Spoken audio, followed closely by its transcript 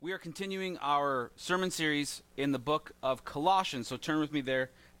We are continuing our sermon series in the book of Colossians, so turn with me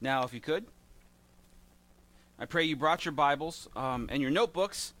there now if you could. I pray you brought your Bibles and your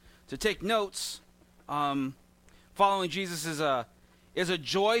notebooks to take notes. Following Jesus is a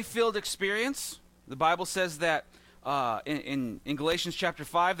joy-filled experience. The Bible says that in Galatians chapter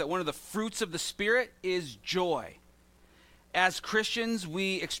 5 that one of the fruits of the Spirit is joy. As Christians,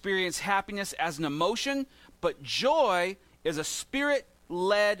 we experience happiness as an emotion, but joy is a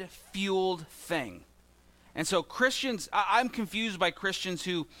Spirit-led, fueled thing. And so Christians, I'm confused by Christians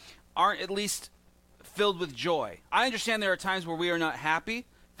who aren't at least filled with joy. I understand there are times where we are not happy.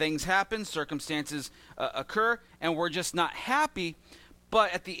 Things happen, circumstances occur, and we're just not happy.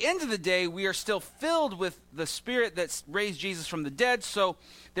 But at the end of the day, we are still filled with the Spirit that's raised Jesus from the dead, so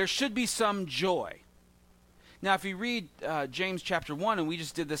there should be some joy. Now, if you read James chapter 1, and we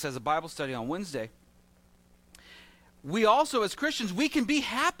just did this as a Bible study on Wednesday, we also, as Christians, we can be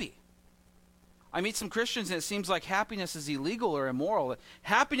happy. I meet some Christians and it seems like happiness is illegal or immoral.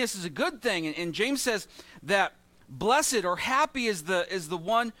 Happiness is a good thing. And James says that blessed or happy is the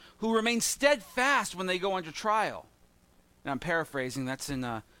one who remains steadfast when they go under trial. And I'm paraphrasing. That's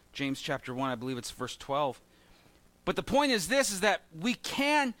in James chapter 1. I believe it's verse 12. But the point is this, is that we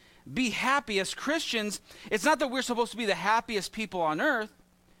can be happy as Christians. It's not that we're supposed to be the happiest people on earth.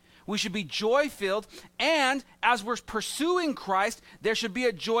 We should be joy-filled, and as we're pursuing Christ, there should be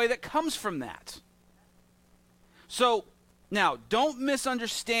a joy that comes from that. So, now, don't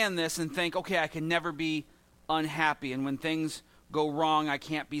misunderstand this and think, okay, I can never be unhappy, and when things go wrong, I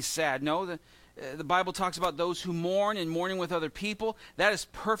can't be sad. No, the Bible talks about those who mourn and mourning with other people. That is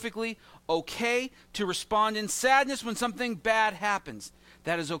perfectly okay to respond in sadness when something bad happens.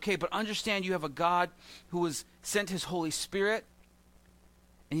 That is okay, but understand you have a God who has sent his Holy Spirit,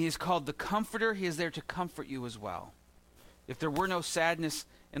 and he is called the Comforter. He is there to comfort you as well. If there were no sadness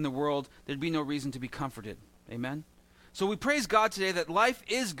in the world, there'd be no reason to be comforted. Amen? So we praise God today that life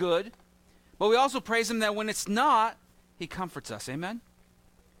is good, but we also praise him that when it's not, he comforts us. Amen?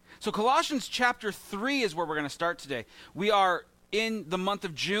 So Colossians chapter 3 is where we're going to start today. We are in the month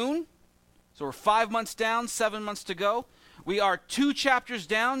of June, so we're 5 months down, 7 months to go. We are 2 chapters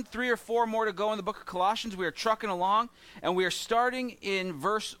down, 3 or 4 more to go in the book of Colossians. We are trucking along, and we are starting in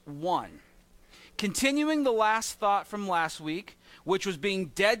verse 1. Continuing the last thought from last week, which was being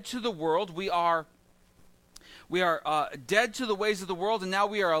dead to the world. We are dead to the ways of the world, and now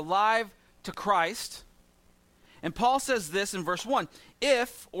we are alive to Christ. And Paul says this in verse 1.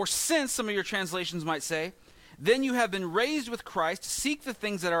 If, or since, some of your translations might say, then you have been raised with Christ, seek the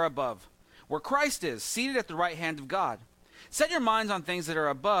things that are above, where Christ is, seated at the right hand of God. Set your minds on things that are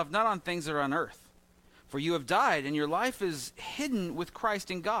above, not on things that are on earth. For you have died, and your life is hidden with Christ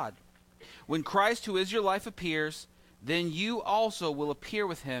in God. When Christ, who is your life, appears, then you also will appear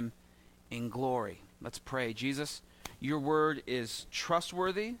with him in glory. Let's pray. Jesus, your word is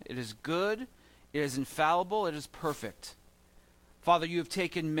trustworthy, it is good, it is infallible, it is perfect. Father, you have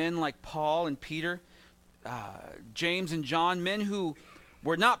taken men like Paul and Peter, James and John, men who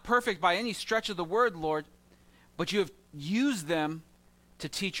were not perfect by any stretch of the word, Lord, but you have used them to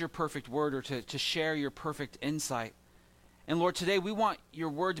teach your perfect word or to share your perfect insight. And Lord, today we want your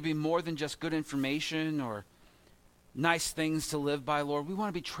word to be more than just good information or nice things to live by, Lord. We want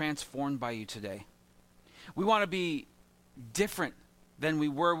to be transformed by you today. We want to be different than we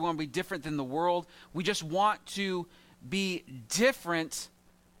were. We want to be different than the world. We just want to be different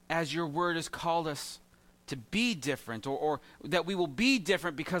as your word has called us to be different, or that we will be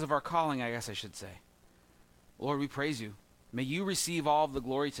different because of our calling, I guess I should say. Lord, we praise you. May you receive all of the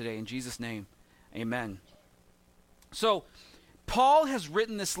glory today in Jesus' name. Amen. So, Paul has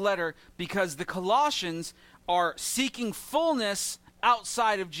written this letter because the Colossians are seeking fullness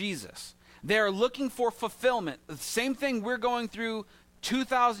outside of Jesus. They're looking for fulfillment. The same thing we're going through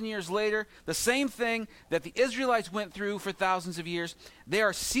 2,000 years later, the same thing that the Israelites went through for thousands of years. They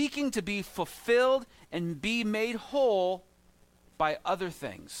are seeking to be fulfilled and be made whole by other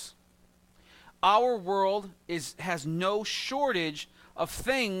things. Our world has no shortage of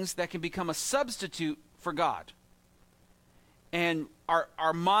things that can become a substitute for God. And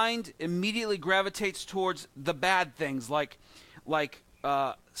our mind immediately gravitates towards the bad things like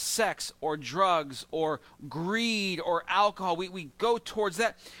sex or drugs or greed or alcohol. We go towards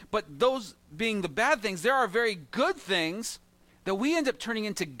that. But those being the bad things, there are very good things that we end up turning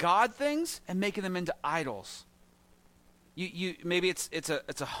into God things and making them into idols. You maybe it's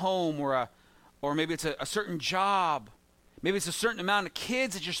a home or maybe it's a certain job. Maybe it's a certain amount of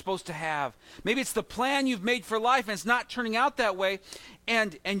kids that you're supposed to have. Maybe it's the plan you've made for life and it's not turning out that way.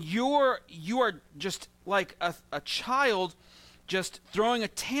 And you are just like a child just throwing a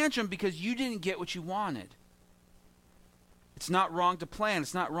tantrum because you didn't get what you wanted. It's not wrong to plan.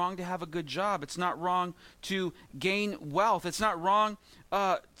 It's not wrong to have a good job. It's not wrong to gain wealth. It's not wrong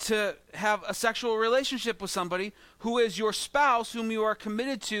to have a sexual relationship with somebody who is your spouse, whom you are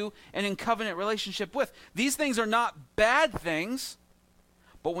committed to and in covenant relationship with. These things are not bad things,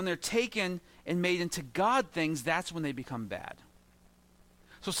 but when they're taken and made into God things, that's when they become bad.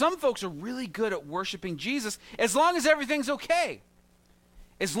 So some folks are really good at worshiping Jesus as long as everything's okay.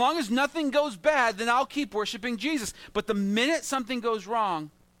 As long as nothing goes bad, then I'll keep worshiping Jesus. But the minute something goes wrong,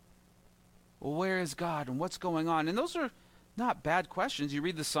 well, where is God and what's going on? And those are not bad questions. You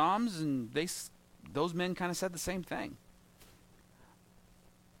read the Psalms, and those men kind of said the same thing.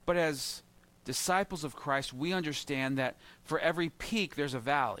 But as disciples of Christ, we understand that for every peak, there's a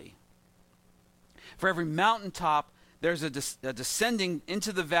valley. For every mountaintop, there's a descending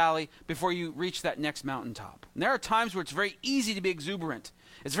into the valley before you reach that next mountaintop. And there are times where it's very easy to be exuberant.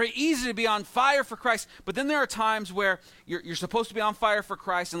 It's very easy to be on fire for Christ, but then there are times where you're supposed to be on fire for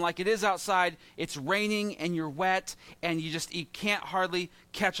Christ, and like it is outside, it's raining and you're wet, and you can't hardly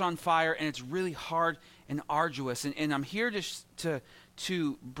catch on fire, and it's really hard and arduous. And I'm here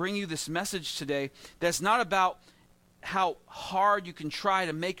to bring you this message today that's not about how hard you can try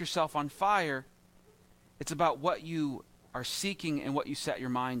to make yourself on fire. It's about what you are seeking and what you set your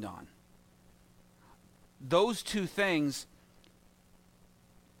mind on. Those two things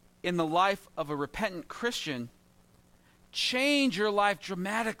in the life of a repentant Christian change your life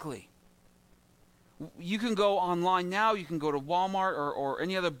dramatically. You can go online now, you can go to Walmart or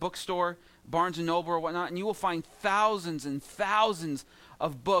any other bookstore, Barnes & Noble or whatnot, and you will find thousands and thousands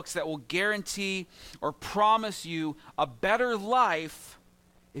of books that will guarantee or promise you a better life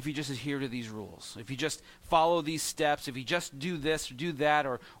if you just adhere to these rules, if you just follow these steps, if you just do this or do that,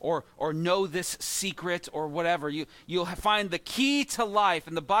 or know this secret or whatever, you'll find the key to life.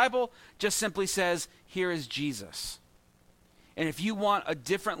 And the Bible just simply says, here is Jesus. And if you want a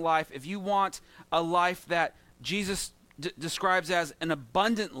different life, if you want a life that Jesus describes as an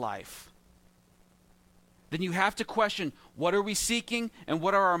abundant life, then you have to question, what are we seeking and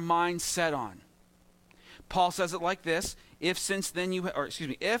what are our minds set on? Paul says it like this: if then you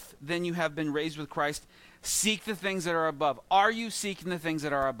have been raised with Christ, seek the things that are above. Are you seeking the things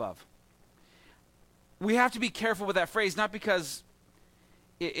that are above? We have to be careful with that phrase, not because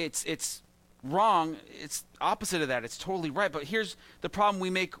it's wrong. It's opposite of that. It's totally right. But here's the problem we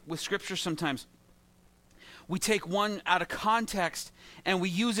make with Scripture sometimes. We take one out of context and we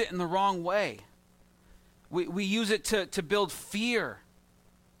use it in the wrong way. We use it to build fear.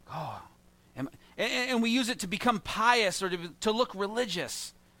 And we use it to become pious or to look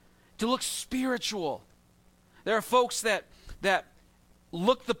religious, to look spiritual. There are folks that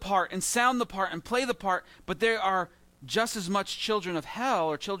look the part and sound the part and play the part, but they are just as much children of hell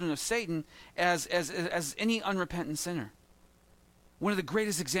or children of Satan as any unrepentant sinner. One of the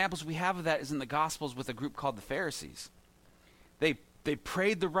greatest examples we have of that is in the Gospels with a group called the Pharisees. They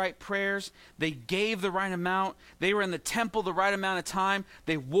prayed the right prayers. They gave the right amount. They were in the temple the right amount of time.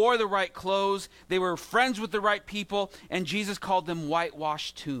 They wore the right clothes. They were friends with the right people. And Jesus called them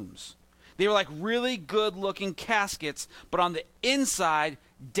whitewashed tombs. They were like really good-looking caskets, but on the inside,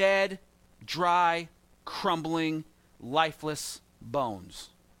 dead, dry, crumbling, lifeless bones.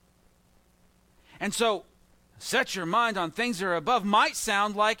 And so, set your mind on things that are above might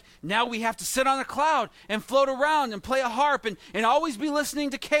sound like now we have to sit on a cloud and float around and play a harp and always be listening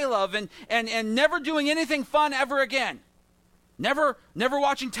to Caleb and never doing anything fun ever again. Never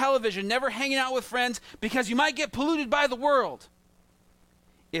watching television, never hanging out with friends because you might get polluted by the world.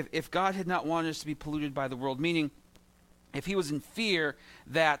 If God had not wanted us to be polluted by the world, meaning if he was in fear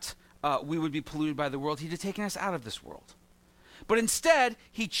that we would be polluted by the world, he'd have taken us out of this world. But instead,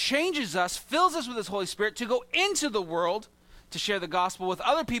 he changes us, fills us with his Holy Spirit to go into the world to share the gospel with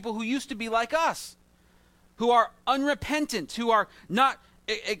other people who used to be like us, who are unrepentant, who are not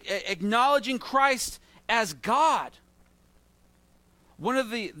acknowledging Christ as God. One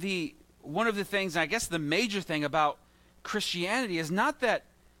of the things, and I guess the major thing about Christianity is not that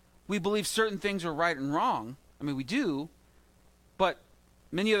we believe certain things are right and wrong. I mean, we do, but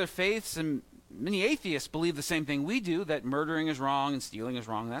many other faiths and many atheists believe the same thing we do, that murdering is wrong and stealing is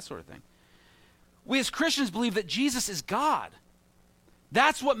wrong and that sort of thing. We as Christians believe that Jesus is God.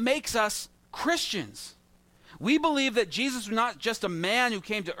 That's what makes us Christians. We believe that Jesus was not just a man who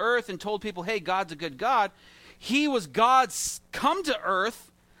came to earth and told people, hey, God's a good God. He was God's come to earth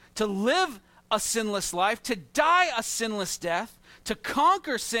to live a sinless life, to die a sinless death, to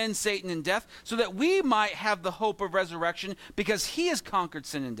conquer sin, Satan, and death, so that we might have the hope of resurrection because he has conquered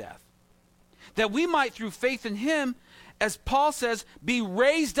sin and death. That we might, through faith in him, as Paul says, be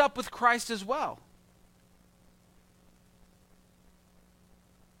raised up with Christ as well.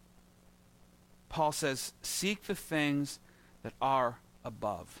 Paul says, seek the things that are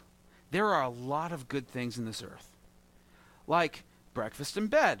above. There are a lot of good things in this earth. Like breakfast in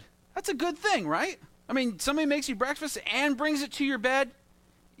bed. That's a good thing, right? I mean, somebody makes you breakfast and brings it to your bed,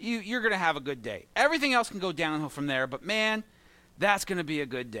 you're going to have a good day. Everything else can go downhill from there, but man, that's going to be a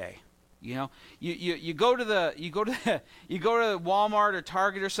good day. You know, you go to Walmart or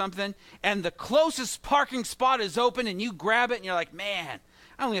Target or something, and the closest parking spot is open, and you grab it, and you're like, man,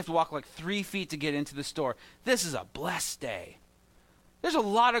 I only have to walk like 3 feet to get into the store. This is a blessed day. There's a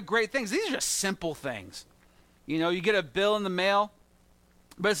lot of great things. These are just simple things. You know, you get a bill in the mail,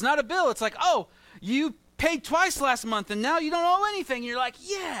 but it's not a bill. It's like, oh, you paid twice last month, and now you don't owe anything. You're like,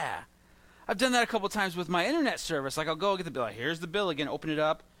 yeah. I've done that a couple times with my internet service. Like, I'll go get the bill. Here's the bill again. Open it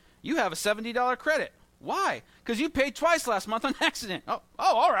up. You have a $70 credit. Why? Because you paid twice last month on accident. Oh,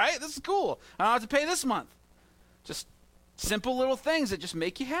 all right. This is cool. I don't have to pay this month. Just simple little things that just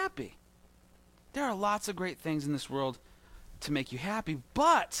make you happy. There are lots of great things in this world to make you happy,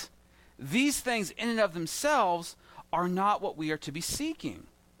 but these things in and of themselves are not what we are to be seeking.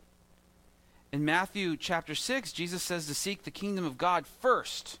 In Matthew chapter 6, Jesus says to seek the kingdom of God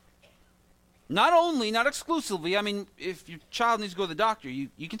first. Not only, not exclusively. I mean, if your child needs to go to the doctor, you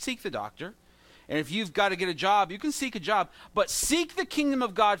can seek the doctor. And if you've got to get a job, you can seek a job. But seek the kingdom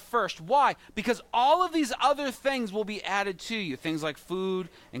of God first. Why? Because all of these other things will be added to you. Things like food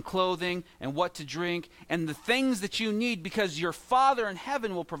and clothing and what to drink and the things that you need, because your Father in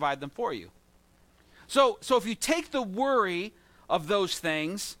heaven will provide them for you. So if you take the worry of those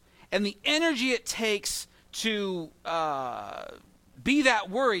things and the energy it takes to be that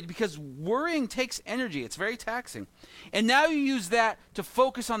worried, because worrying takes energy. It's very taxing. And now you use that to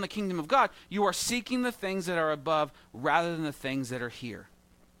focus on the kingdom of God. You are seeking the things that are above rather than the things that are here.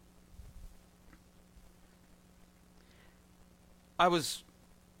 I was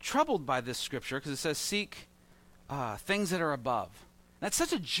troubled by this scripture because it says seek things that are above. That's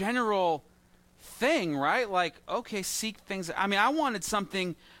such a general thing, right? Like, okay, seek things. I mean, I wanted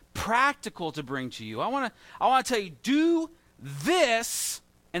something practical to bring to you. I want to tell you, do this,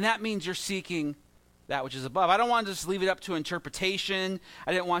 and that means you're seeking that which is above. I don't want to just leave it up to interpretation.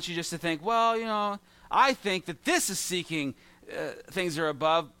 I didn't want you just to think, well, you know, I think that this is seeking things that are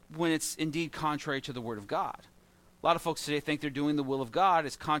above, when it's indeed contrary to the Word of God. A lot of folks today think they're doing the will of God.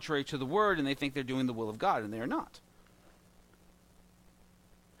 It's contrary to the Word, and they think they're doing the will of God, and they are not.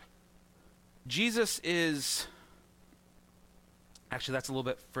 Jesus is... Actually, that's a little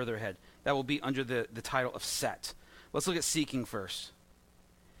bit further ahead. That will be under the title of set. Let's look at seeking first.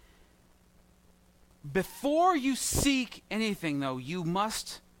 Before you seek anything, though, you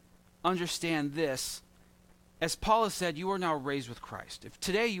must understand this. As Paul has said, you are now raised with Christ. If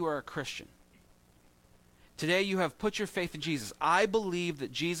today you are a Christian, today you have put your faith in Jesus. I believe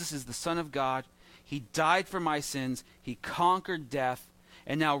that Jesus is the Son of God. He died for my sins. He conquered death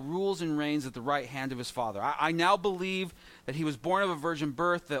and now rules and reigns at the right hand of his Father. I now believe that he was born of a virgin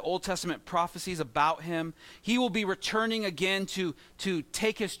birth, the Old Testament prophecies about him. He will be returning again to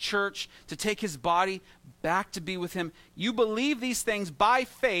take his church, to take his body back to be with him. You believe these things by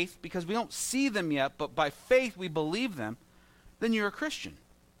faith, because we don't see them yet, but by faith we believe them, then you're a Christian.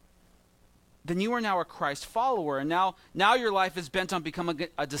 Then you are now a Christ follower, and now your life is bent on becoming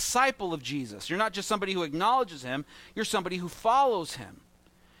a disciple of Jesus. You're not just somebody who acknowledges him, you're somebody who follows him.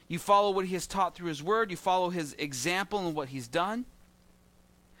 You follow what he has taught through his word. You follow his example and what he's done.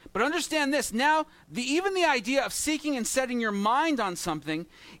 But understand this. Now, even the idea of seeking and setting your mind on something,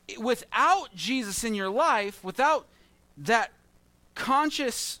 without Jesus in your life, without that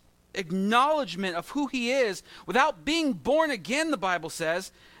conscious acknowledgement of who he is, without being born again, the Bible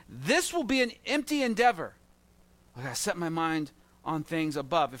says, this will be an empty endeavor. I gotta set my mind on things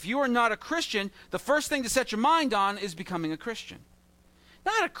above. If you are not a Christian, the first thing to set your mind on is becoming a Christian.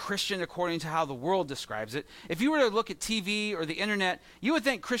 Not a Christian according to how the world describes it. If you were to look at TV or the internet, you would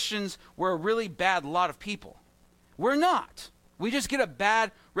think Christians were a really bad lot of people. We're not. We just get a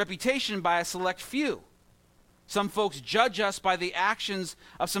bad reputation by a select few. Some folks judge us by the actions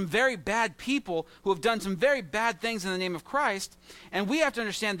of some very bad people who have done some very bad things in the name of Christ, and we have to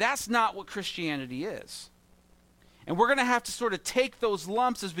understand that's not what Christianity is. And we're going to have to sort of take those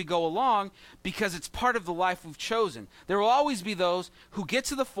lumps as we go along, because it's part of the life we've chosen. There will always be those who get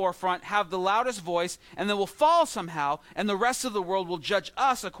to the forefront, have the loudest voice, and then will fall somehow, and the rest of the world will judge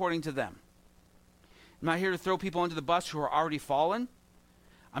us according to them. I'm not here to throw people under the bus who are already fallen.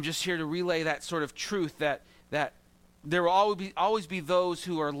 I'm just here to relay that sort of truth that there will always be those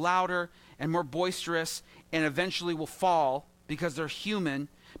who are louder and more boisterous and eventually will fall because they're human,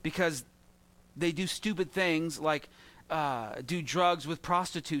 because they do stupid things like do drugs with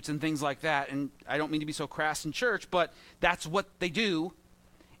prostitutes and things like that. And I don't mean to be so crass in church, but that's what they do.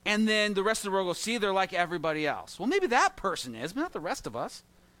 And then the rest of the world will see they're like everybody else. Well, maybe that person is, but not the rest of us.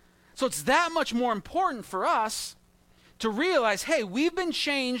 So it's that much more important for us to realize, hey, we've been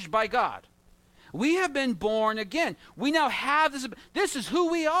changed by God. We have been born again. We now have this. This is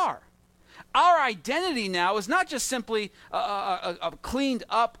who we are. Our identity now is not just simply a cleaned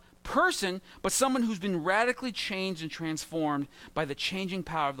up person, but someone who's been radically changed and transformed by the changing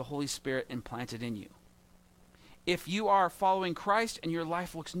power of the Holy Spirit implanted in you. If you are following Christ and your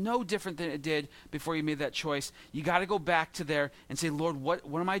life looks no different than it did before you made that choice, you got to go back to there and say, Lord, what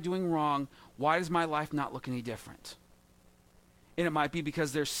am I doing wrong? Why does my life not look any different? And it might be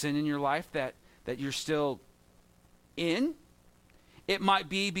because there's sin in your life that you're still in. It might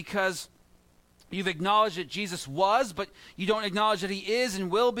be because you've acknowledged that Jesus was, but you don't acknowledge that he is and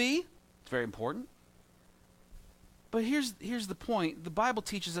will be. It's very important. But here's the point. The Bible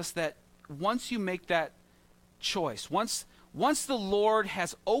teaches us that once you make that choice, once the Lord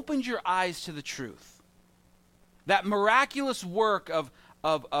has opened your eyes to the truth, that miraculous work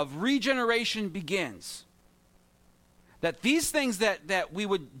of regeneration begins. That these things that we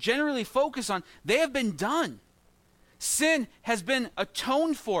would generally focus on, they have been done. Sin has been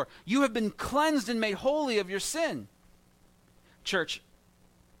atoned for. You have been cleansed and made holy of your sin. Church,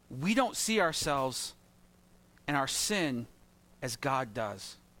 we don't see ourselves and our sin as God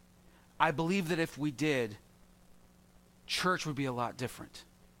does. I believe that if we did, church would be a lot different.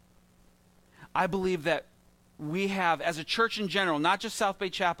 I believe that we have, as a church in general, not just South Bay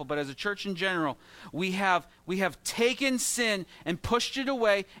Chapel, but as a church in general, we have taken sin and pushed it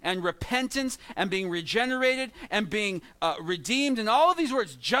away, and repentance and being regenerated and being redeemed, and all of these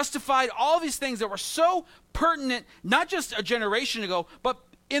words, justified, all of these things that were so pertinent, not just a generation ago, but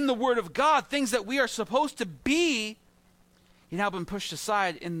in the Word of God, things that we are supposed to be, have now been pushed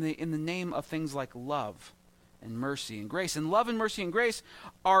aside in the name of things like love and mercy and grace. And love and mercy and grace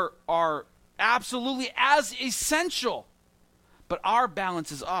are absolutely as essential, but our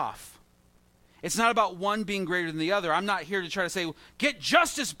balance is off. It's not about one being greater than the other. I'm not here to try to say, get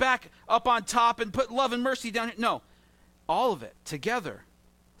justice back up on top and put love and mercy down here. No, all of it together,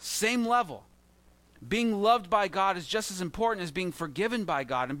 same level. Being loved by God is just as important as being forgiven by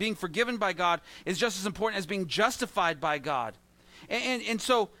God, and being forgiven by God is just as important as being justified by God. And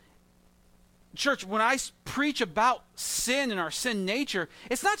so, church, when I preach about sin and our sin nature,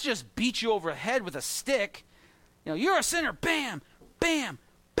 it's not to just beat you over the head with a stick. You're a sinner, bam, bam,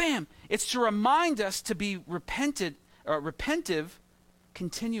 bam. It's to remind us to be repentive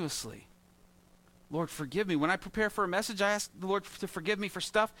continuously. Lord, forgive me. When I prepare for a message, I ask the Lord to forgive me for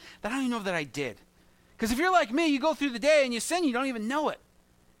stuff that I don't even know that I did. Because if you're like me, you go through the day and you sin, you don't even know it.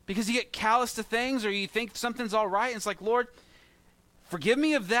 Because you get callous to things, or you think something's all right, and it's like, Lord, forgive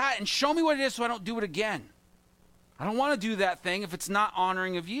me of that and show me what it is so I don't do it again. I don't want to do that thing if it's not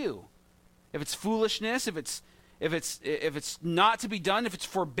honoring of you. If it's foolishness, if it's not to be done, if it's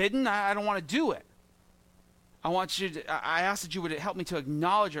forbidden, I don't want to do it. I ask that you would help me to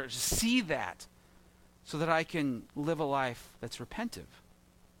acknowledge or to see that, so that I can live a life that's repentant.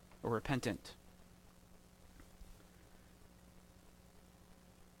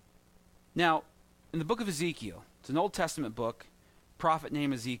 Now, in the book of Ezekiel, it's an Old Testament book, prophet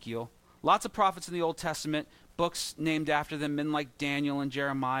named Ezekiel. Lots of prophets in the Old Testament, books named after them, men like Daniel and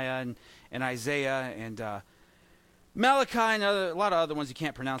Jeremiah and Isaiah and Malachi and a lot of other ones you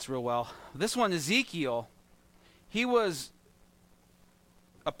can't pronounce real well. This one, Ezekiel, he was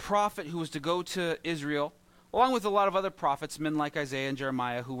a prophet who was to go to Israel, along with a lot of other prophets, men like Isaiah and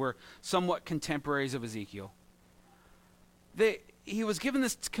Jeremiah, who were somewhat contemporaries of Ezekiel. He was given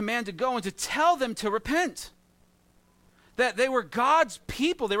this command to go and to tell them to repent. That they were God's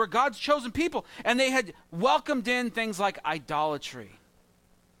people, they were God's chosen people, and they had welcomed in things like idolatry.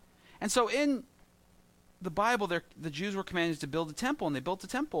 And so in the Bible, the Jews were commanded to build a temple, and they built a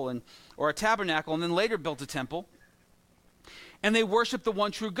temple, or a tabernacle, and then later built a temple. And they worshiped the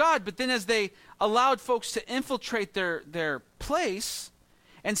one true God. But then as they allowed folks to infiltrate their place,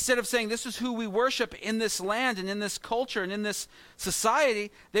 instead of saying, this is who we worship in this land and in this culture and in this society,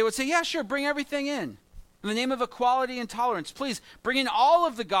 they would say, yeah, sure, bring everything in. In the name of equality and tolerance, please bring in all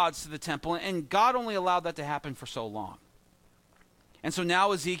of the gods to the temple. And God only allowed that to happen for so long. And so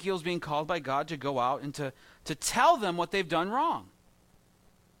now Ezekiel is being called by God to go out and to tell them what they've done wrong.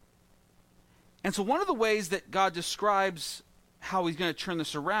 And so one of the ways that God describes how he's going to turn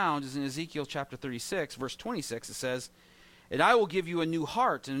this around is in Ezekiel chapter 36, verse 26. It says, And I will give you a new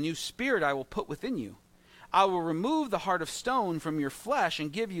heart, and a new spirit I will put within you. I will remove the heart of stone from your flesh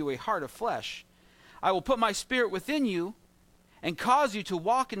and give you a heart of flesh. I will put my spirit within you and cause you to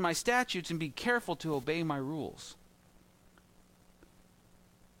walk in my statutes and be careful to obey my rules.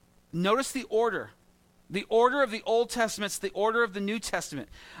 Notice the order. The order of the Old Testament is the order of the New Testament.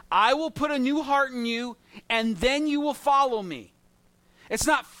 I will put a new heart in you, and then you will follow me. It's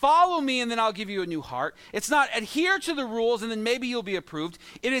not follow me and then I'll give you a new heart. It's not adhere to the rules and then maybe you'll be approved.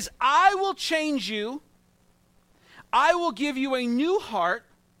 It is I will change you. I will give you a new heart.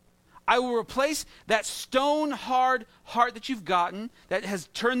 I will replace that stone-hard heart that you've gotten that has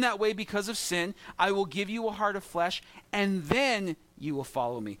turned that way because of sin. I will give you a heart of flesh, and then you will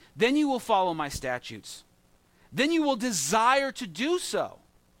follow me. Then you will follow my statutes. Then you will desire to do so.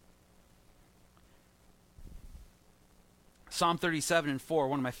 Psalm 37:4,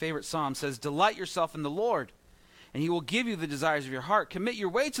 one of my favorite psalms, says, "Delight yourself in the Lord, and he will give you the desires of your heart. Commit your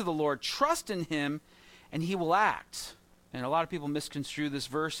way to the Lord, trust in him, and he will act." And a lot of people misconstrue this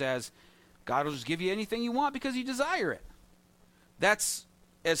verse as God will just give you anything you want because you desire it. That's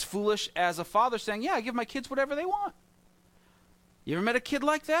as foolish as a father saying, yeah, I give my kids whatever they want. You ever met a kid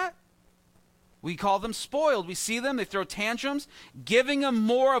like that? We call them spoiled. We see them, they throw tantrums. Giving them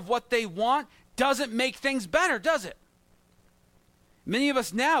more of what they want doesn't make things better, does it? Many of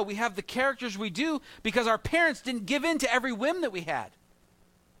us now, we have the characters we do because our parents didn't give in to every whim that we had.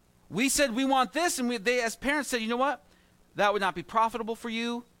 We said we want this, and they as parents said, you know what? That would not be profitable for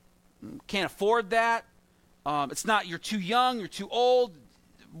you. Can't afford that. It's not, you're too young, you're too old.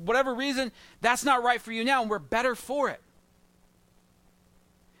 Whatever reason, that's not right for you now, and we're better for it.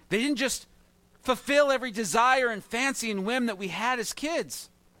 They didn't just fulfill every desire and fancy and whim that we had as kids.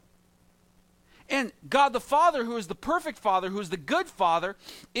 And God the Father, who is the perfect Father, who is the good Father,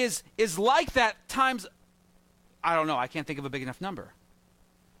 is like that times, I don't know, I can't think of a big enough number.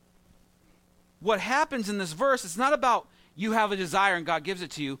 What happens in this verse, it's not about you have a desire and God gives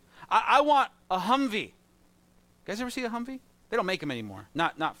it to you. I want a Humvee. You guys ever see a Humvee? They don't make them anymore.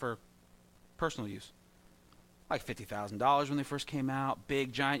 Not for personal use. Like $50,000 when they first came out.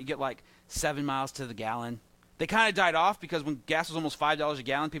 Big, giant. You get like 7 miles to the gallon. They kind of died off because when gas was almost $5 a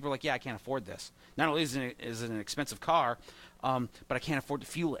gallon, people were like, yeah, I can't afford this. Not only is it an expensive car, but I can't afford to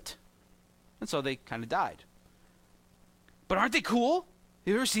fuel it. And so they kind of died. But aren't they cool?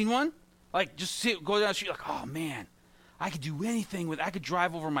 Have you ever seen one? Like, just go down the street like, oh, man, I could do anything with it. I could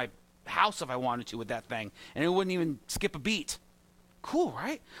drive over my house if I wanted to with that thing, and it wouldn't even skip a beat. Cool,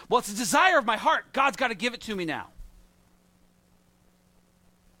 right? Well, it's a desire of my heart. God's got to give it to me now.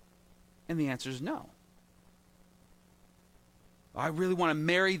 And the answer is no. I really want to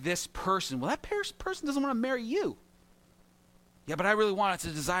marry this person. Well, that person doesn't want to marry you. Yeah, but I really want it.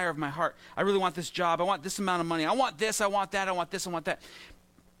 It's a desire of my heart. I really want this job. I want this amount of money. I want this. I want that. I want this. I want that.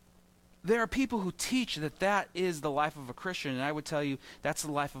 There are people who teach that that is the life of a Christian, and I would tell you that's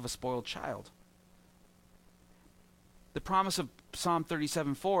the life of a spoiled child. The promise of Psalm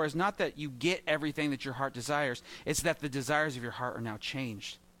 37:4 is not that you get everything that your heart desires. It's that the desires of your heart are now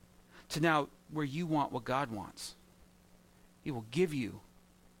changed to now where you want what God wants. He will give you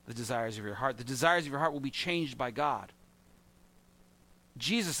the desires of your heart. The desires of your heart will be changed by God.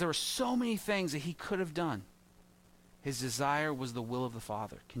 Jesus, there were so many things that he could have done. His desire was the will of the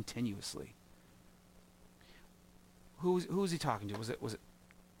Father continuously. Who was he talking to? Was it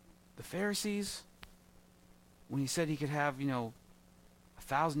the Pharisees? When he said he could have,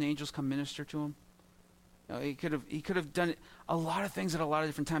 1,000 angels come minister to him? He could have done a lot of things at a lot of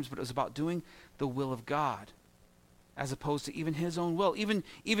different times, but it was about doing the will of God as opposed to even his own will.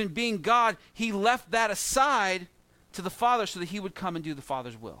 Even being God, he left that aside to the Father so that he would come and do the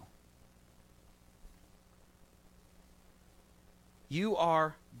Father's will. You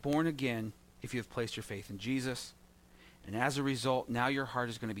are born again if you have placed your faith in Jesus. And as a result, now your heart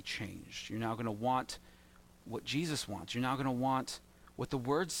is going to be changed. You're now going to want what Jesus wants. You're now going to want what the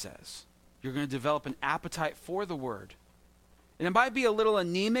Word says. You're going to develop an appetite for the Word. And it might be a little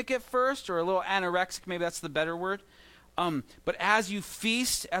anemic at first or a little anorexic, maybe that's the better word. But as you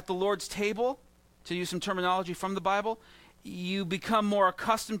feast at the Lord's table, to use some terminology from the Bible, you become more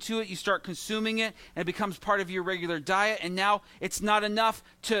accustomed to it, you start consuming it, and it becomes part of your regular diet, and now it's not enough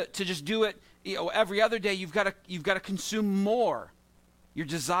to just do it every other day. You've got to consume more. Your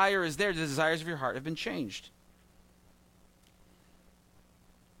desire is there. The desires of your heart have been changed.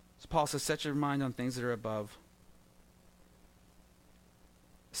 So Paul says, set your mind on things that are above.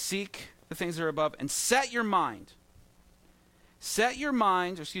 Seek the things that are above, and set your minds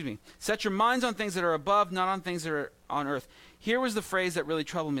on things that are above, not on things that are on earth. here was the phrase that really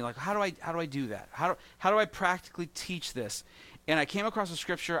troubled me. Like, how do I do that? How do I practically teach this? And I came across a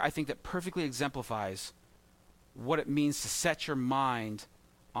scripture I think that perfectly exemplifies what it means to set your mind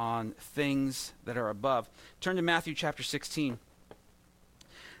on things that are above. Turn to Matthew chapter 16.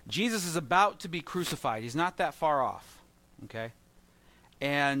 Jesus is about to be crucified. He's not that far off, okay?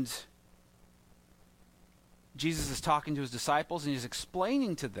 And Jesus is talking to his disciples, and he's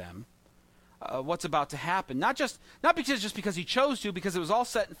explaining to them what's about to happen. Not because he chose to, because it was all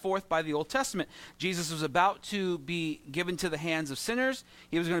set forth by the Old Testament. Jesus was about to be given to the hands of sinners.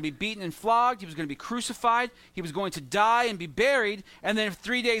 He was going to be beaten and flogged. He was going to be crucified. He was going to die and be buried. And then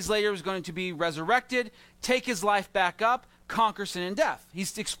 3 days later, he was going to be resurrected, take his life back up, conquer sin and death.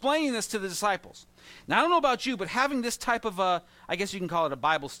 He's explaining this to the disciples. Now, I don't know about you, but having this type of I guess you can call it a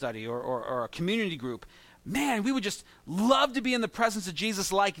Bible study or a community group, man, we would just love to be in the presence of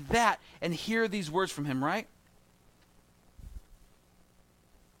Jesus like that and hear these words from him, right?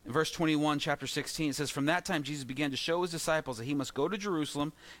 In verse 21, chapter 16, it says, "From that time Jesus began to show his disciples that he must go to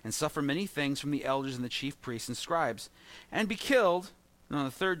Jerusalem and suffer many things from the elders and the chief priests and scribes, and be killed, and on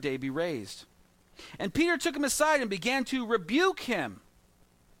the third day be raised. And Peter took him aside and began to rebuke him."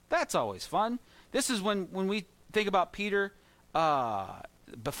 That's always fun. This is when we think about Peter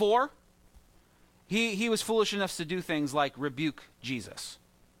before. He was foolish enough to do things like rebuke Jesus.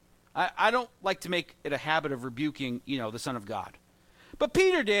 I don't like to make it a habit of rebuking, the Son of God. But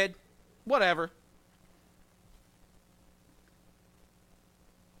Peter did. Whatever.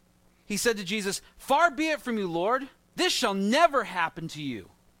 He said to Jesus, "Far be it from you, Lord. This shall never happen to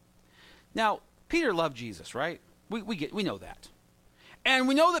you." Now, Peter loved Jesus, right? We know that. And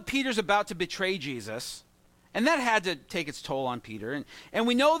we know that Peter's about to betray Jesus, and that had to take its toll on Peter. And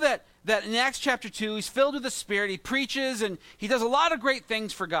we know that in Acts chapter 2, he's filled with the Spirit, he preaches, and he does a lot of great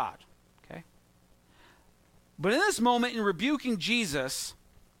things for God. Okay? But in this moment, in rebuking Jesus,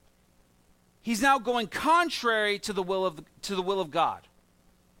 he's now going contrary to the will of God.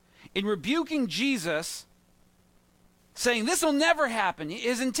 In rebuking Jesus, saying this will never happen,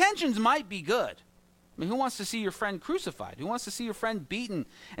 his intentions might be good. I mean, who wants to see your friend crucified? Who wants to see your friend beaten?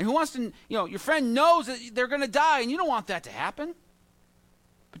 And who wants to, your friend knows that they're going to die, and you don't want that to happen.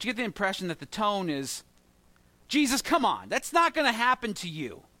 But you get the impression that the tone is, Jesus, come on, that's not going to happen to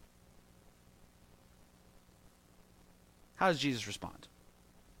you. How does Jesus respond?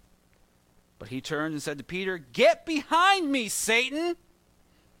 But he turned and said to Peter, "Get behind me, Satan."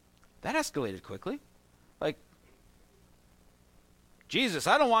 That escalated quickly. Like, Jesus,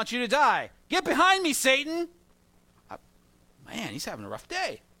 I don't want you to die. Get behind me, Satan. Man, he's having a rough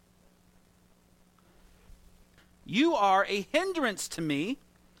day. "You are a hindrance to me,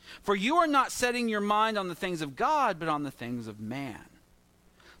 for you are not setting your mind on the things of God, but on the things of man."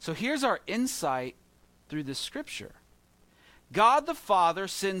 So here's our insight through this scripture. God the Father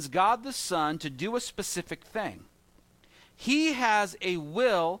sends God the Son to do a specific thing. He has a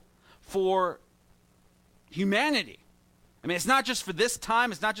will for humanity. I mean, it's not just for this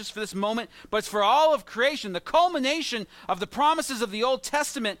time, it's not just for this moment, but it's for all of creation. The culmination of the promises of the Old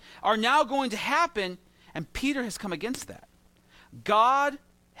Testament are now going to happen, and Peter has come against that. God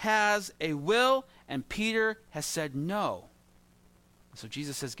has a will, and Peter has said no. So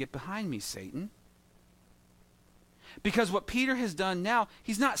Jesus says, "Get behind me, Satan." Because what Peter has done now,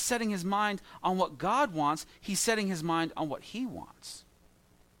 he's not setting his mind on what God wants, he's setting his mind on what he wants.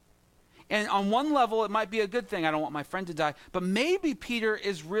 And on one level, it might be a good thing. I don't want my friend to die. But maybe Peter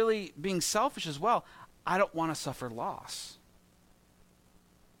is really being selfish as well. I don't want to suffer loss.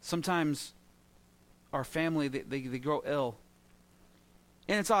 Sometimes our family, they grow ill.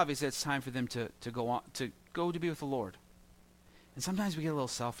 And it's obvious that it's time for them to go to be with the Lord. And sometimes we get a little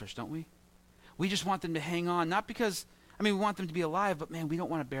selfish, don't we? We just want them to hang on. Not because, we want them to be alive, but man, we don't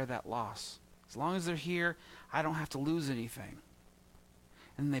want to bear that loss. As long as they're here, I don't have to lose anything.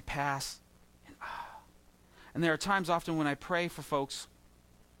 And then they pass. And there are times often when I pray for folks,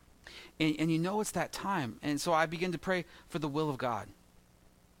 and it's that time. And so I begin to pray for the will of God.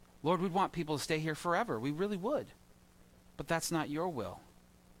 Lord, we'd want people to stay here forever. We really would. But that's not your will.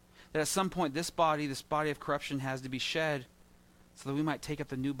 That at some point this body of corruption has to be shed so that we might take up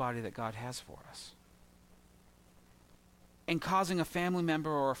the new body that God has for us. And causing a family member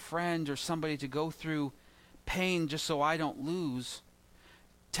or a friend or somebody to go through pain just so I don't lose,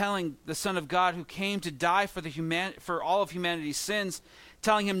 telling the Son of God who came to die for all of humanity's sins,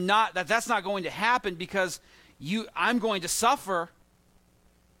 telling him that's not going to happen because I'm going to suffer,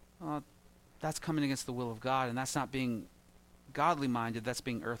 that's coming against the will of God, and that's not being godly minded, that's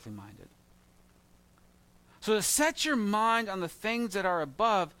being earthly minded. So to set your mind on the things that are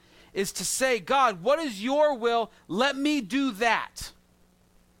above is to say, God, what is your will? Let me do that.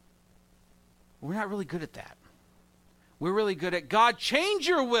 We're not really good at that. We're really good at, God, change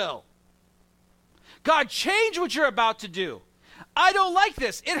your will. God, change what you're about to do. I don't like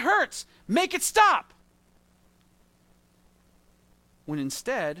this. It hurts. Make it stop. When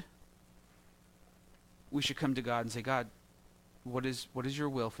instead, we should come to God and say, God, what is your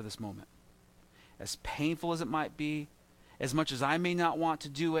will for this moment? As painful as it might be, as much as I may not want to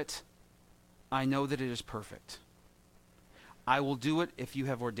do it, I know that it is perfect. I will do it if you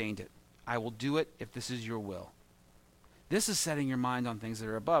have ordained it. I will do it if this is your will. This is setting your mind on things that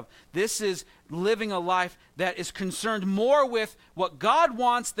are above. This is living a life that is concerned more with what God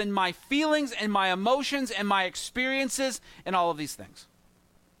wants than my feelings and my emotions and my experiences and all of these things.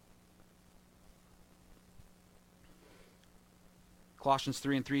 Colossians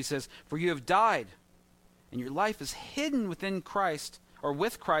 3:3 says, "For you have died, and your life is hidden within Christ, or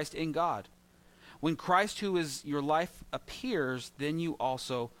with Christ in God. When Christ, who is your life, appears, then you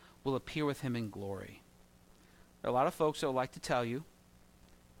also will appear with him in glory." There are a lot of folks that would like to tell you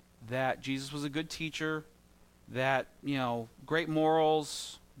that Jesus was a good teacher, that, great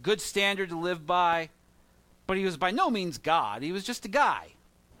morals, good standard to live by, but he was by no means God. He was just a guy.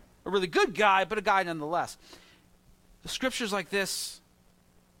 A really good guy, but a guy nonetheless. The scriptures like this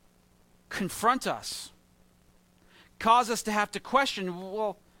confront us, cause us to have to question,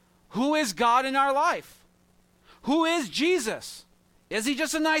 well, who is God in our life? Who is Jesus? Is he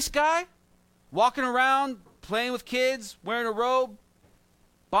just a nice guy? Walking around, playing with kids, wearing a robe,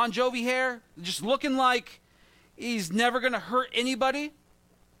 Bon Jovi hair, just looking like he's never going to hurt anybody?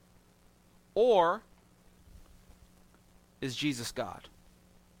 Or is Jesus God?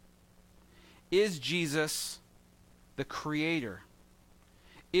 Is Jesus the creator?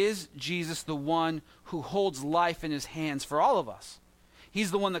 Is Jesus the one who holds life in his hands for all of us?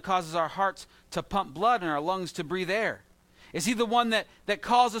 He's the one that causes our hearts to pump blood and our lungs to breathe air. Is he the one that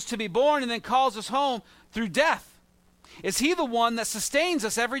calls us to be born and then calls us home through death? Is he the one that sustains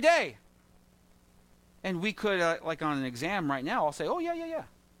us every day? And we could, like on an exam right now, I'll say, oh, yeah.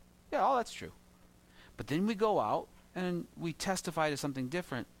 Yeah, all that's true. But then we go out and we testify to something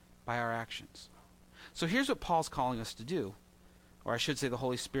different by our actions. So here's what Paul's calling us to do, or I should say the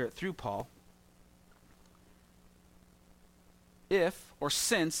Holy Spirit through Paul. If, or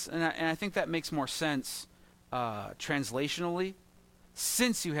since, and I think that makes more sense translationally,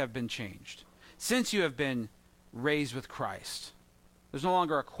 since you have been changed, since you have been raised with Christ. There's no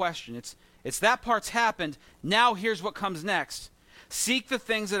longer a question. It's that part's happened. Now here's what comes next. Seek the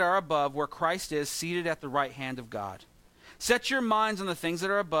things that are above, where Christ is seated at the right hand of God. Set your minds on the things that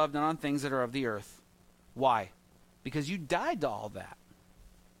are above, not on things that are of the earth. Why? Because you died to all that.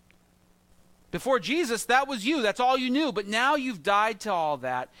 Before Jesus, that was you. That's all you knew. But now you've died to all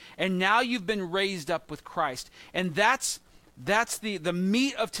that, and now you've been raised up with Christ. And that's the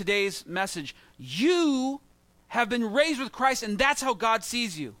meat of today's message. You have been raised with Christ, and that's how God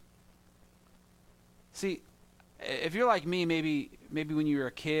sees you. See, if you're like me, maybe when you were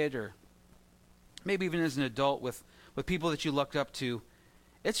a kid, or maybe even as an adult with people that you looked up to,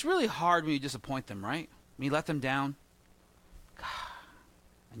 it's really hard when you disappoint them, right? When you let them down. God,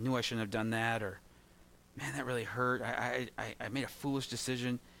 I knew I shouldn't have done that, or, man, that really hurt. I made a foolish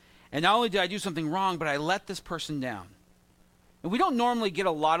decision. And not only did I do something wrong, but I let this person down. And we don't normally get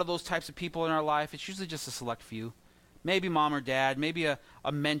a lot of those types of people in our life. It's usually just a select few. Maybe mom or dad, maybe a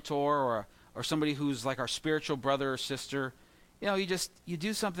mentor, or somebody who's like our spiritual brother or sister. You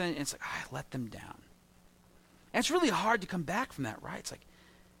do something, and it's like, I let them down. And it's really hard to come back from that, right? It's like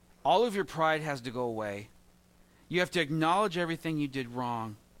all of your pride has to go away. You have to acknowledge everything you did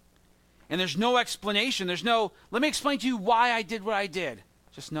wrong. And there's no explanation. There's no, let me explain to you why I did what I did.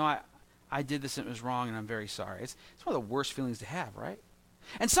 Just know I did this and it was wrong, and I'm very sorry. It's one of the worst feelings to have, right?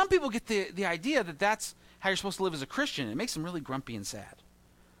 And some people get the idea that that's how you're supposed to live as a Christian. It makes them really grumpy and sad.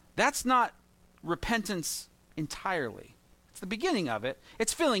 That's not repentance entirely. It's the beginning of it.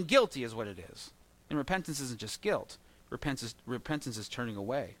 It's feeling guilty is what it is. And repentance isn't just guilt. Repentance is turning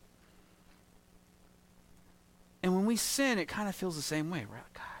away. And when we sin, it kind of feels the same way. We're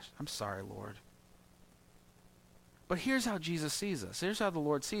like, gosh, I'm sorry, Lord. But here's how Jesus sees us. Here's how the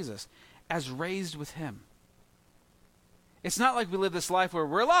Lord sees us. As raised with him. It's not like we live this life where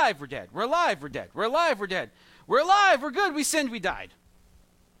we're alive, we're dead. We're alive, we're dead. We're alive, we're dead. We're alive, we're good. We sinned, we died.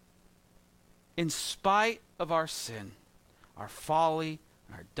 In spite of our sin, our folly,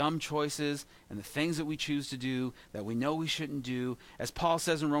 our dumb choices, and the things that we choose to do that we know we shouldn't do, as Paul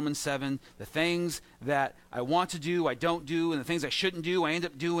says in Romans 7, the things that I want to do, I don't do, and the things I shouldn't do, I end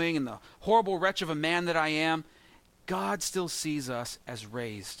up doing, and the horrible wretch of a man that I am, God still sees us as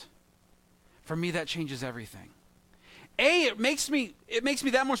raised. for me, that changes everything. It makes me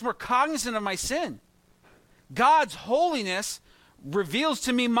that much more cognizant of my sin. God's holiness reveals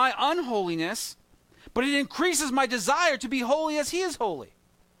to me my unholiness, but it increases my desire to be holy as he is holy.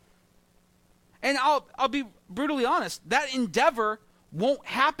 And I'll be brutally honest, that endeavor won't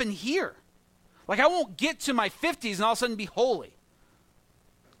happen here. Like, I won't get to my 50s and all of a sudden be holy.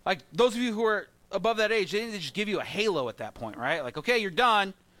 Like, those of you who are above that age, they just give you a halo at that point, right? Like, okay, you're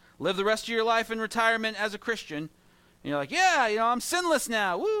done. Live the rest of your life in retirement as a Christian. And you're like, yeah, I'm sinless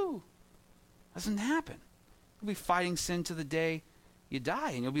now. Woo. Doesn't happen. You'll be fighting sin to the day you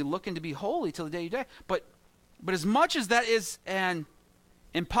die, and you'll be looking to be holy till the day you die. But as much as that is an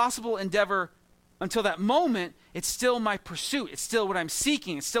impossible endeavor until that moment, it's still my pursuit. It's still what I'm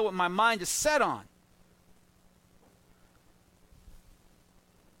seeking. It's still what my mind is set on.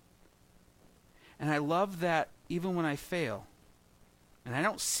 And I love that even when I fail, and I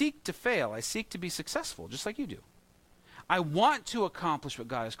don't seek to fail, I seek to be successful, just like you do. I want to accomplish what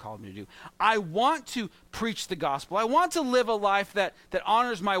God has called me to do. I want to preach the gospel. I want to live a life that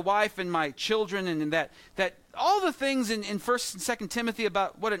honors my wife and my children, and that all the things in 1st and 2nd Timothy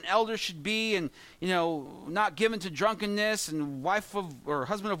about what an elder should be, and not given to drunkenness, and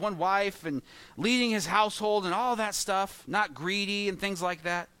husband of one wife, and leading his household, and all that stuff, not greedy and things like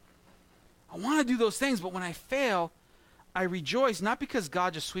that. I want to do those things, but when I fail, I rejoice, not because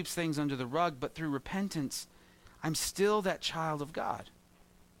God just sweeps things under the rug, but through repentance. I'm still that child of God.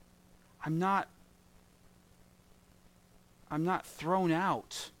 I'm not thrown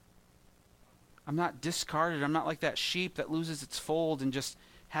out. I'm not discarded. I'm not like that sheep that loses its fold and just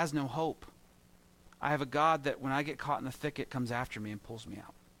has no hope. I have a God that when I get caught in the thicket comes after me and pulls me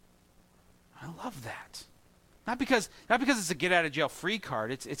out. I love that. Not because it's a get out of jail free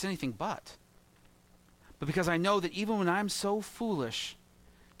card, it's anything but because I know that even when I'm so foolish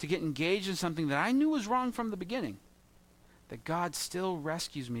to get engaged in something that I knew was wrong from the beginning, that God still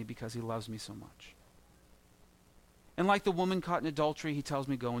rescues me because he loves me so much. And like the woman caught in adultery, he tells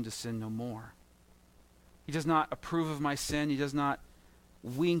me, go and to sin no more. He does not approve of my sin. He does not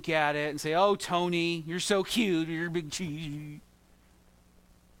wink at it and say, oh, Tony, you're so cute, you're a big cheese.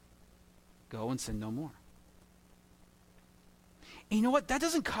 Go and sin no more. And you know what? That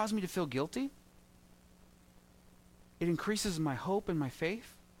doesn't cause me to feel guilty. It increases my hope and my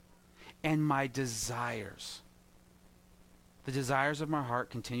faith and my desires. The desires of my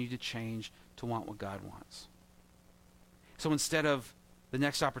heart continue to change to want what God wants. So instead of the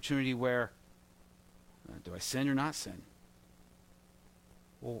next opportunity where, do I sin or not sin?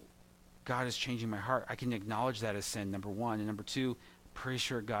 Well, God is changing my heart. I can acknowledge that as sin, number one. And number two, pretty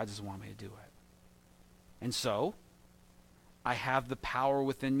sure God doesn't want me to do it. And so, I have the power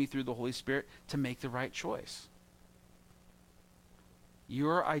within me through the Holy Spirit to make the right choice.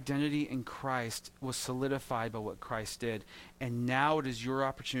 Your identity in Christ was solidified by what Christ did, and now it is your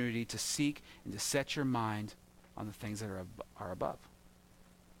opportunity to seek and to set your mind on the things that are above.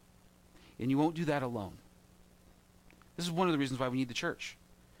 And you won't do that alone. This is one of the reasons why we need the church.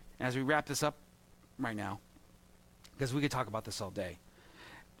 And as we wrap this up right now, because we could talk about this all day.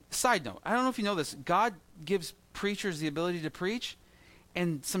 Side note, I don't know if you know this, God gives preachers the ability to preach,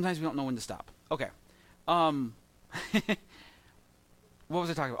 and sometimes we don't know when to stop. Okay. What was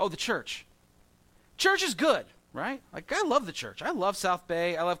I talking about? Oh, the church. Church is good, right? Like, I love the church. I love South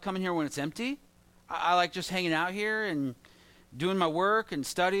Bay. I love coming here when it's empty. I like just hanging out here and doing my work and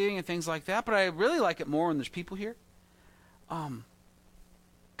studying and things like that, but I really like it more when there's people here.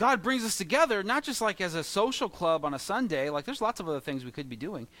 God brings us together, not just like as a social club on a Sunday. Like, there's lots of other things we could be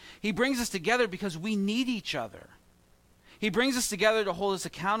doing. He brings us together because we need each other. He brings us together to hold us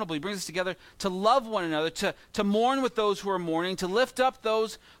accountable. He brings us together to love one another, to mourn with those who are mourning, to lift up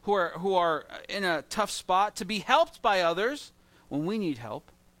those who are in a tough spot, to be helped by others when we need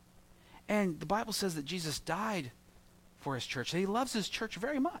help. And the Bible says that Jesus died for his church. He loves his church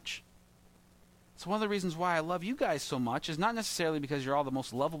very much. So one of the reasons why I love you guys so much is not necessarily because you're all the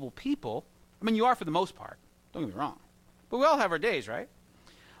most lovable people. I mean, you are for the most part. Don't get me wrong. But we all have our days, right?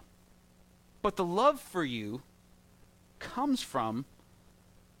 But the love for you comes from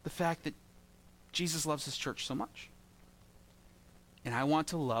the fact that Jesus loves his church so much. And I want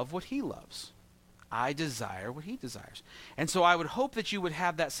to love what he loves. I desire what he desires. And so I would hope that you would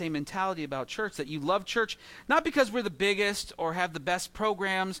have that same mentality about church, that you love church, not because we're the biggest or have the best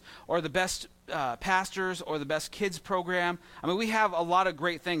programs or the best pastors or the best kids program. I mean, we have a lot of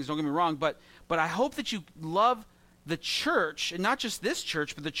great things, don't get me wrong, but I hope that you love the church, and not just this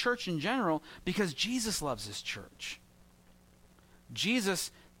church, but the church in general, because Jesus loves his church.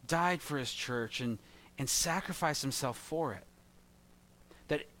 Jesus died for his church and sacrificed himself for it.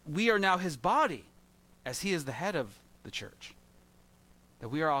 that we are now his body, as he is the head of the church. That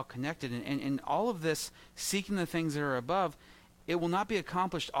we are all connected. And all of this, seeking the things that are above, it will not be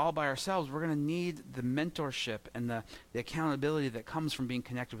accomplished all by ourselves. We're going to need the mentorship and the accountability that comes from being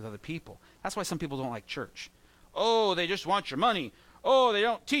connected with other people. That's why some people don't like church. Oh, they just want your money. Oh, they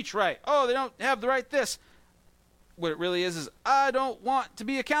don't teach right. Oh, they don't have the right this. What it really is I don't want to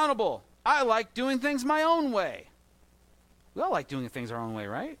be accountable. I like doing things my own way. We all like doing things our own way,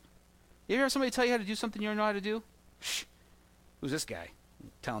 right? You ever heard somebody tell you how to do something you don't know how to do? Shh. Who's this guy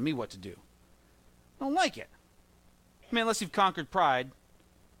telling me what to do? I don't like it. I mean, unless you've conquered pride,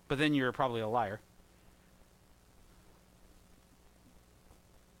 but then you're probably a liar.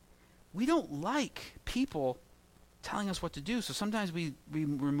 We don't like people telling us what to do, so sometimes we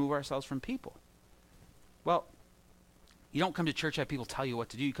remove ourselves from people. Well, you don't come to church to have people tell you what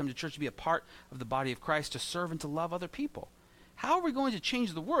to do. You come to church to be a part of the body of Christ, to serve and to love other people. How are we going to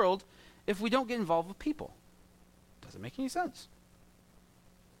change the world if we don't get involved with people? Doesn't make any sense.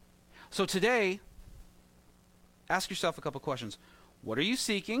 So today, ask yourself a couple questions. What are you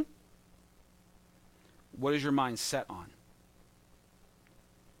seeking? What is your mind set on?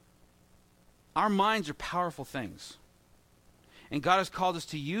 Our minds are powerful things. And God has called us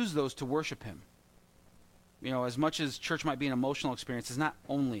to use those to worship him. You know, as much as church might be an emotional experience, it's not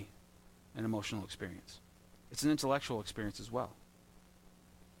only an emotional experience. It's an intellectual experience as well.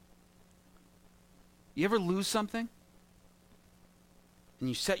 You ever lose something? And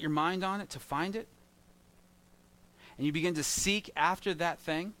you set your mind on it to find it? And you begin to seek after that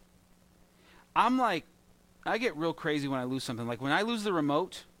thing? I get real crazy when I lose something. Like when I lose the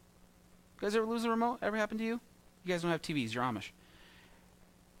remote. You guys ever lose the remote? Ever happened to you? You guys don't have TVs. You're Amish.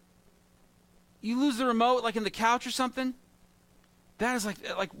 You lose the remote like in the couch or something? That is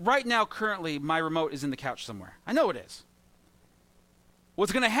like right now, currently, my remote is in the couch somewhere. I know it is.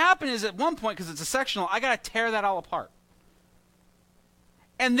 What's going to happen is at one point, because it's a sectional, I got to tear that all apart.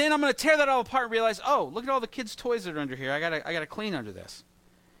 And then I'm going to tear that all apart and realize, oh, look at all the kids' toys that are under here. I got to clean under this.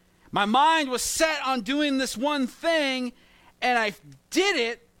 My mind was set on doing this one thing, and I did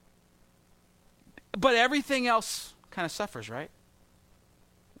it, but everything else kind of suffers, right?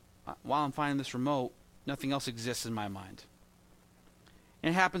 While I'm finding this remote, nothing else exists in my mind. And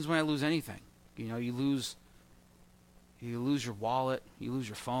it happens when I lose anything. You know, you lose your wallet, you lose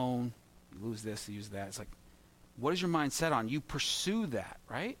your phone, you lose this, you lose that. It's like, what is your mind set on? You pursue that,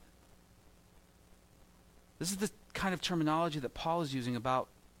 right? This is the kind of terminology that Paul is using about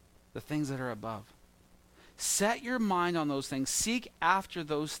the things that are above. Set your mind on those things. Seek after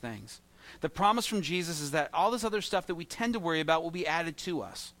those things. The promise from Jesus is that all this other stuff that we tend to worry about will be added to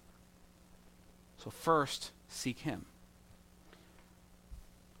us. So first, seek him.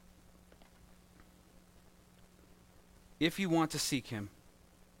 If you want to seek him,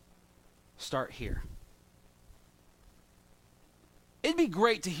 start here. It'd be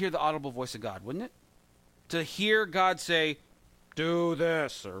great to hear the audible voice of God, wouldn't it? To hear God say, do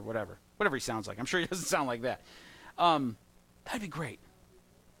this, or whatever. Whatever he sounds like. I'm sure he doesn't sound like that. That'd be great.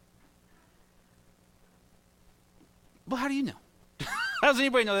 But how do you know? How does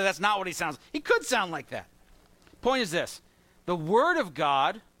anybody know that that's not what he sounds like? He could sound like that. Point is this. The Word of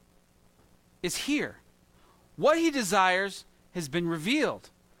God is here. What he desires has been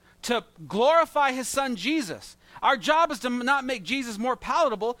revealed. To glorify his son Jesus. Our job is to not make Jesus more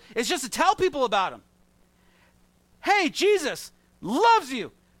palatable. It's just to tell people about him. Hey, Jesus loves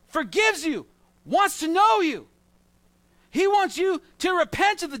you, forgives you, wants to know you. He wants you to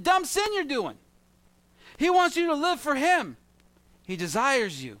repent of the dumb sin you're doing. He wants you to live for him. He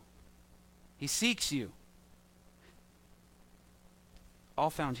desires you. He seeks you. All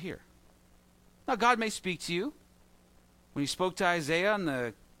found here. Now, God may speak to you. When he spoke to Isaiah on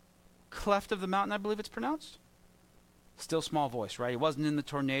the cleft of the mountain, I believe it's pronounced. Still small voice, right? It wasn't in the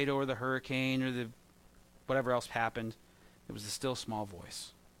tornado or the hurricane or the whatever else happened. It was a still small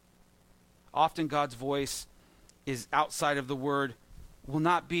voice. Often God's voice is outside of the word, will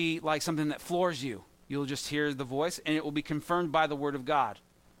not be like something that floors you. You'll just hear the voice, and it will be confirmed by the word of God.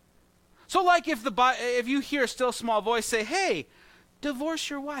 So like if you hear a still small voice say, hey, divorce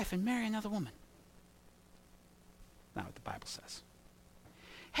your wife and marry another woman. Not what the Bible says.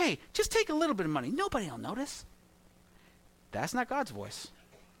 Hey, just take a little bit of money. Nobody will notice. That's not God's voice.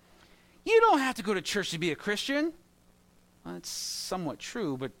 You don't have to go to church to be a Christian. Well, it's somewhat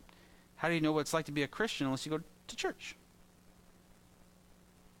true, but how do you know what it's like to be a Christian unless you go to church?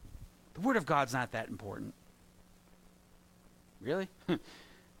 The Word of God's not that important. Really?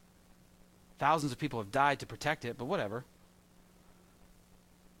 Thousands of people have died to protect it, but whatever.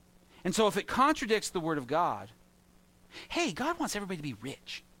 And so if it contradicts the Word of God, Hey, God wants everybody to be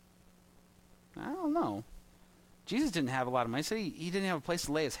rich. I don't know. Jesus didn't have a lot of money. He said he didn't have a place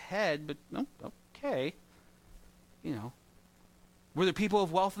to lay his head, but no, okay. You know. Were there people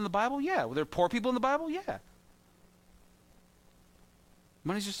of wealth in the Bible? Yeah. Were there poor people in the Bible? Yeah.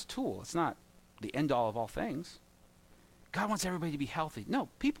 Money's just a tool. It's not the end-all of all things. God wants everybody to be healthy. No,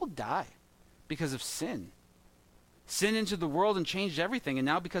 people die because of sin. Sin entered the world and changed everything, and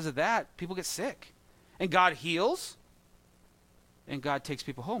now because of that, people get sick. And God heals, and God takes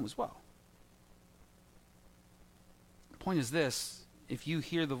people home as well. The point is this: if you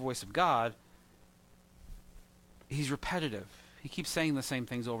hear the voice of God, he's repetitive. He keeps saying the same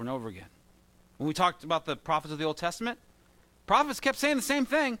things over and over again. When we talked about the prophets of the Old Testament, prophets kept saying the same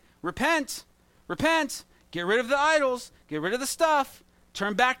thing. Repent, repent, get rid of the idols, get rid of the stuff,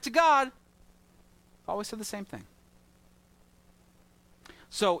 turn back to God. Always said the same thing.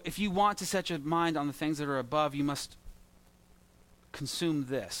 So if you want to set your mind on the things that are above, you must consume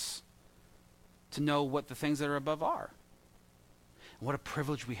this to know what the things that are above are. And what a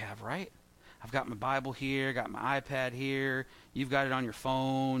privilege we have, right? I've got my Bible here, got my iPad here, you've got it on your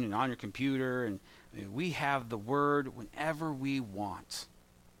phone and on your computer, and we have the Word whenever we want.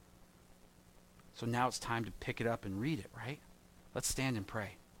 So now it's time to pick it up and read it, right? Let's stand and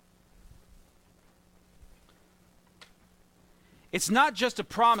pray. It's not just a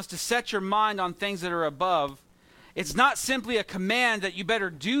promise to set your mind on things that are above. It's not simply a command that you better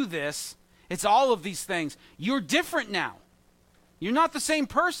do this. It's all of these things. You're different now. You're not the same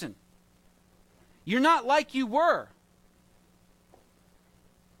person. You're not like you were.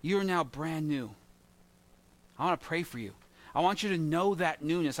 You're now brand new. I want to pray for you. I want you to know that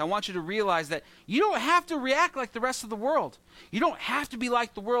newness. I want you to realize that you don't have to react like the rest of the world. You don't have to be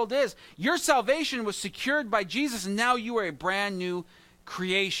like the world is. Your salvation was secured by Jesus, and now you are a brand new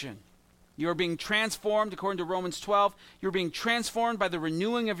creation. You are being transformed, according to Romans 12. You're being transformed by the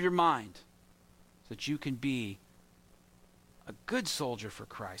renewing of your mind so that you can be a good soldier for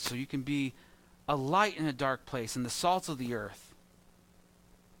Christ, so you can be a light in a dark place and the salt of the earth.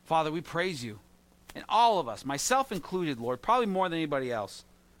 Father, we praise you. And all of us, myself included, Lord, probably more than anybody else,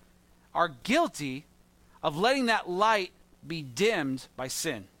 are guilty of letting that light be dimmed by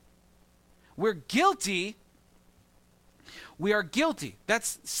sin. We're guilty. We are guilty.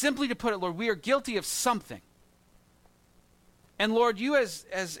 That's simply to put it, Lord, we are guilty of something. And Lord, you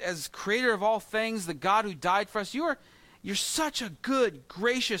as creator of all things, the God who died for us, you're such a good,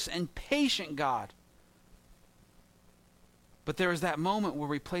 gracious, and patient God. But there was that moment where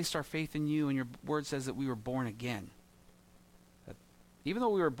we placed our faith in you, and your word says that we were born again. That even though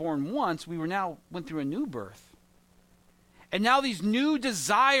we were born once, we went through a new birth. And now these new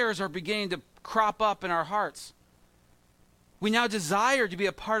desires are beginning to crop up in our hearts. We now desire to be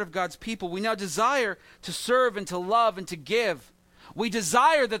a part of God's people. We now desire to serve and to love and to give. We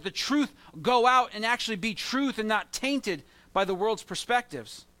desire that the truth go out and actually be truth and not tainted by the world's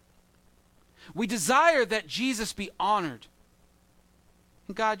perspectives. We desire that Jesus be honored.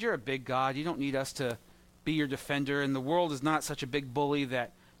 And God, you're a big God. You don't need us to be your defender, and the world is not such a big bully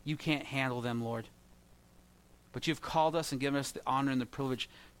that you can't handle them, Lord. But you've called us and given us the honor and the privilege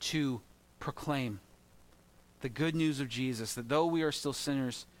to proclaim the good news of Jesus, that though we are still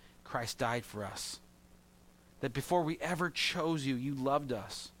sinners, Christ died for us. That before we ever chose you, you loved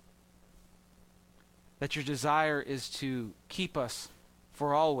us. That your desire is to keep us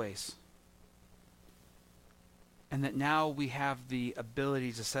for always. And that now we have the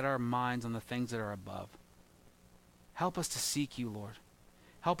ability to set our minds on the things that are above. Help us to seek you, Lord.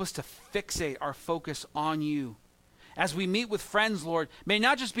 Help us to fixate our focus on you. As we meet with friends, Lord, may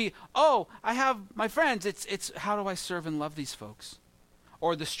not just be, oh, I have my friends. It's how do I serve and love these folks?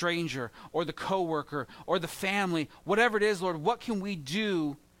 Or the stranger, or the coworker, or the family, whatever it is, Lord, what can we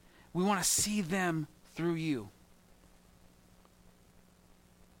do? We want to see them through you.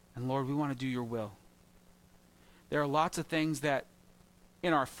 And Lord, we want to do your will. There are lots of things that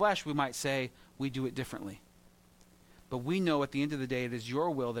in our flesh we might say we do it differently. But we know at the end of the day it is your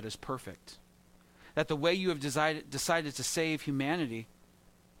will that is perfect. That the way you have decided to save humanity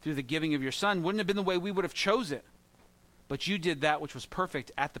through the giving of your Son wouldn't have been the way we would have chose it. But you did that which was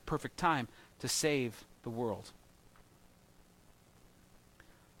perfect at the perfect time to save the world.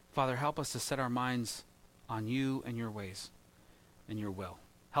 Father, help us to set our minds on you and your ways and your will.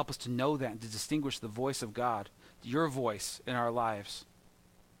 Help us to know that and to distinguish the voice of God, your voice in our lives.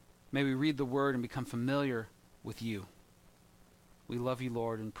 May we read the word and become familiar with you. We love you,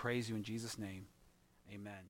 Lord, and praise you in Jesus' name. Amen.